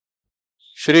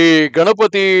ಶ್ರೀ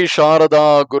ಗಣಪತಿ ಶಾರದಾ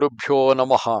ಗುರುಭ್ಯೋ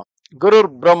ನಮಃ. ಗುರುರ್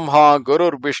ಬ್ರಹ್ಮ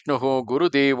ಗುರುರ್ ವಿಷ್ಣು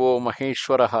ಗುರುದೇವೋ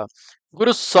ಮಹೇಶ್ವರ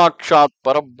ಗುರು ಸಾಕ್ಷಾತ್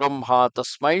ಪರಬ್ರಹ್ಮ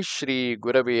ತಸ್ಮೈ ಶ್ರೀ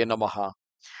ಗುರವೇ ನಮಃ.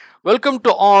 Welcome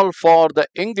to all for the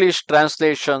English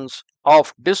translations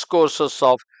of discourses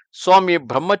of Swami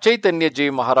Brahma Chaithanya Ji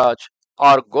Maharaj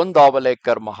or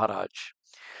Gondavalekar Maharaj.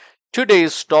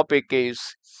 Today's topic is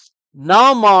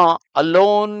Nama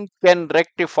alone can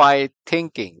rectify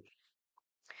thinking.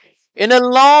 In a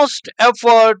last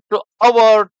effort to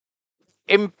avert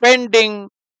impending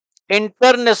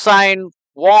internecine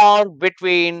war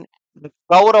between the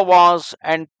Kauravas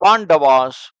and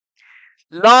Pandavas,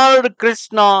 Lord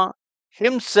Krishna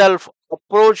himself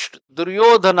approached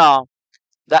Duryodhana,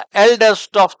 the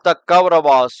eldest of the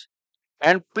Kauravas,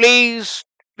 and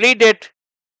pleaded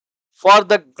for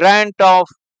the grant of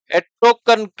a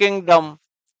token kingdom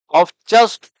of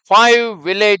just 5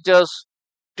 villages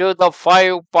to the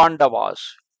 5 Pandavas.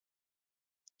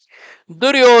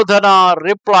 Duryodhana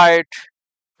replied,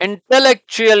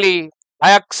 "Intellectually,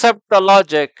 I accept the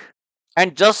logic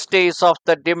and justice of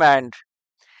the demand,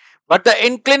 but the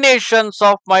inclinations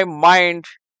of my mind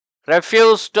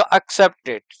refuse to accept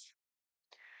it.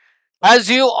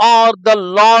 As you are the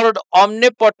Lord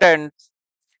omnipotent,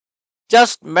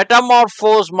 just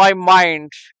metamorphose my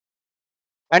mind,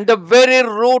 and the very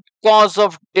root cause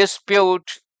of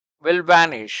dispute will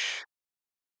vanish."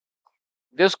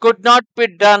 This could not be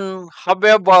done,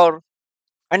 however,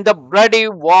 and the bloody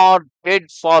war did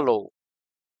follow.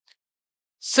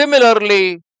 Similarly,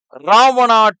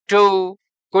 Ravana too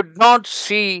could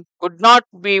not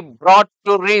be brought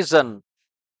to reason.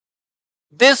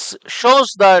 This shows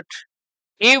that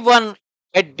even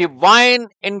a divine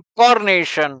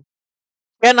incarnation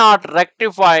cannot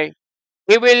rectify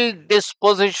evil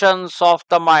dispositions of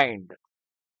the mind.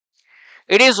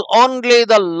 It is only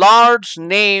the Lord's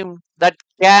name that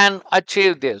can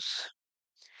achieve this.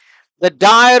 The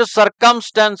dire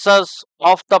circumstances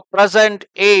of the present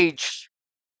age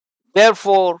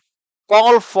therefore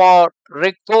call for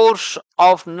recourse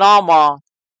of Nama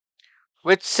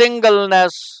with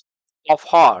singleness of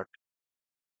heart.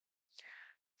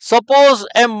 Suppose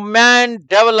a man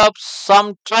develops some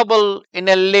trouble in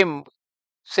a limb,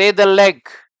 say the leg,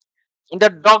 and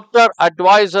the doctor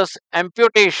advises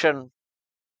amputation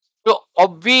to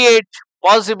obviate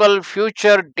possible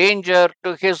future danger to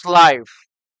his life.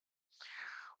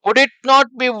 Would it not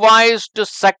be wise to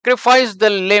sacrifice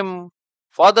the limb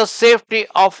for the safety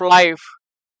of life?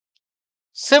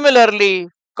 Similarly,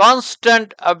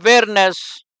 constant awareness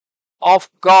of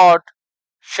God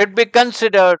should be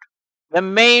considered the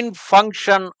main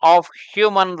function of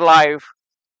human life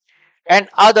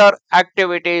and other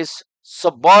activities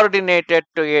subordinated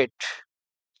to it.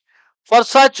 For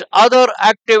such other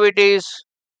activities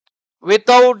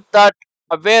without that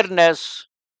awareness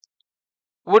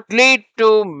would lead to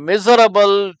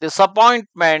miserable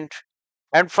disappointment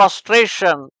and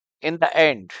frustration in the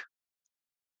end.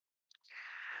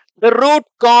 The root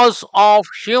cause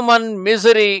of human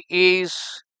misery is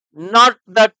not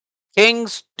that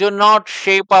things do not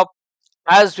shape up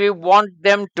as we want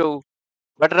them to,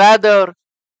 but rather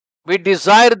we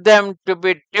desire them to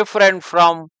be different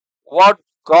from what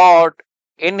God,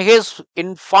 in His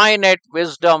infinite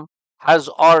wisdom, has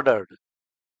ordered.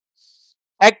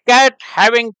 A cat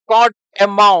having caught a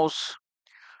mouse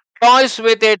toys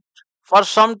with it for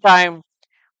some time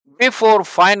before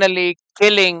finally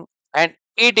killing and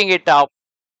eating it up.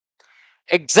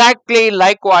 Exactly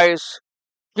likewise,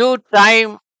 do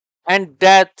time and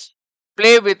death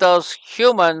play with us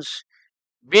humans,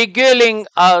 beguiling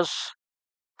us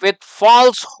with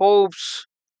false hopes,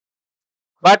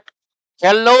 but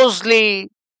carelessly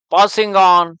passing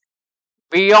on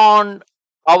beyond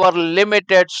our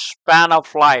limited span of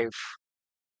life.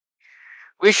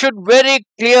 We should very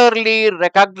clearly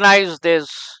recognize this.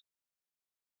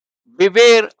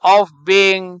 Beware of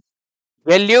being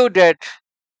deluded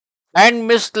and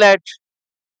misled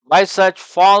by such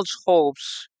false hopes,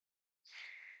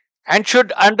 and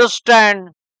should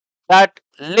understand that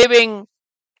living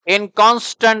in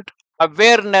constant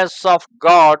awareness of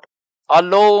God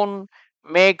alone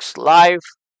makes life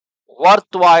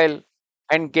worthwhile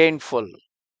and gainful.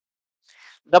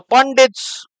 The Pandits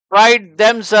pride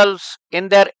themselves in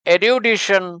their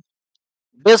erudition,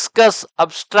 discuss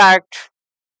abstract,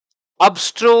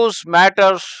 abstruse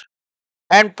matters,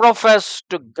 and profess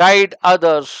to guide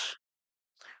others,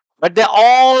 but they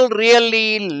all really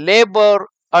labor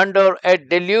under a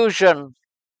delusion,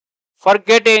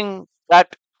 forgetting that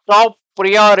top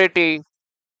priority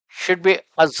should be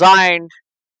assigned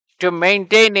to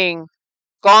maintaining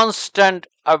constant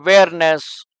awareness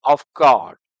of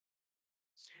God.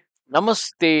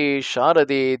 ನಮಸ್ತೆ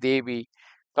ಶಾರದೆ ದೇವಿ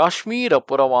ಕಾಶ್ಮೀರ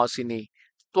ಪುರವಾಸಿನಿ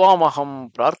ತ್ವಾಮಹಂ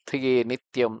ಪ್ರಾರ್ಥಯೇ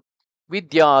ನಿತ್ಯಂ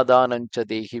ವಿದ್ಯಾದಾನಂಚ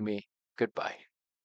ದೇಹಿಮೆ. Good bye.